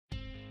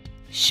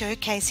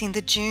Showcasing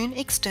the Dune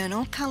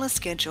external colour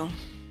schedule.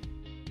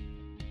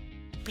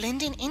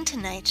 Blending into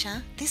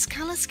nature, this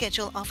colour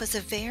schedule offers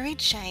a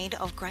varied shade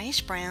of greyish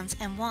browns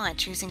and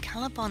white using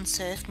Colorbond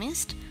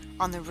Surfmist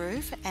on the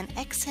roof and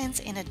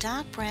accents in a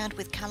dark brown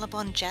with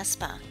Colorbond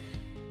Jasper,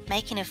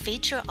 making a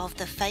feature of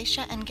the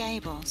fascia and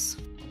gables.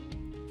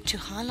 To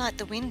highlight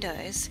the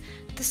windows,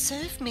 the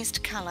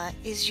Surfmist colour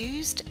is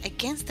used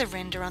against the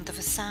render on the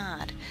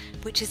facade,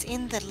 which is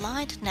in the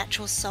light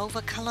natural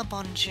silver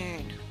Colorbond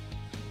Dune.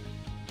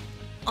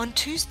 On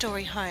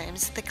two-storey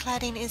homes, the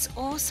cladding is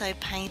also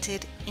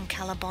painted in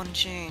Colorbond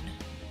Dune.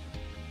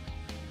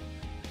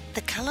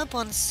 The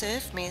Colorbond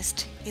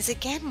Surfmist is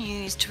again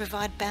used to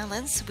provide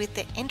balance with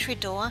the entry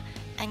door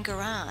and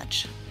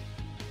garage.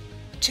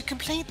 To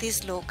complete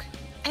this look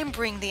and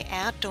bring the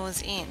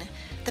outdoors in,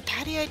 the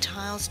patio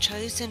tiles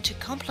chosen to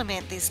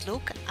complement this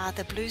look are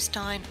the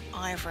Bluestone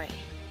Ivory.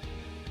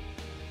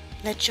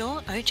 Let your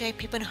OJ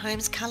Pippin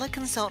Homes colour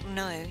consultant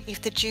know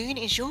if the Dune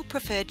is your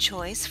preferred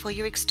choice for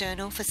your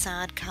external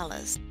facade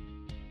colours.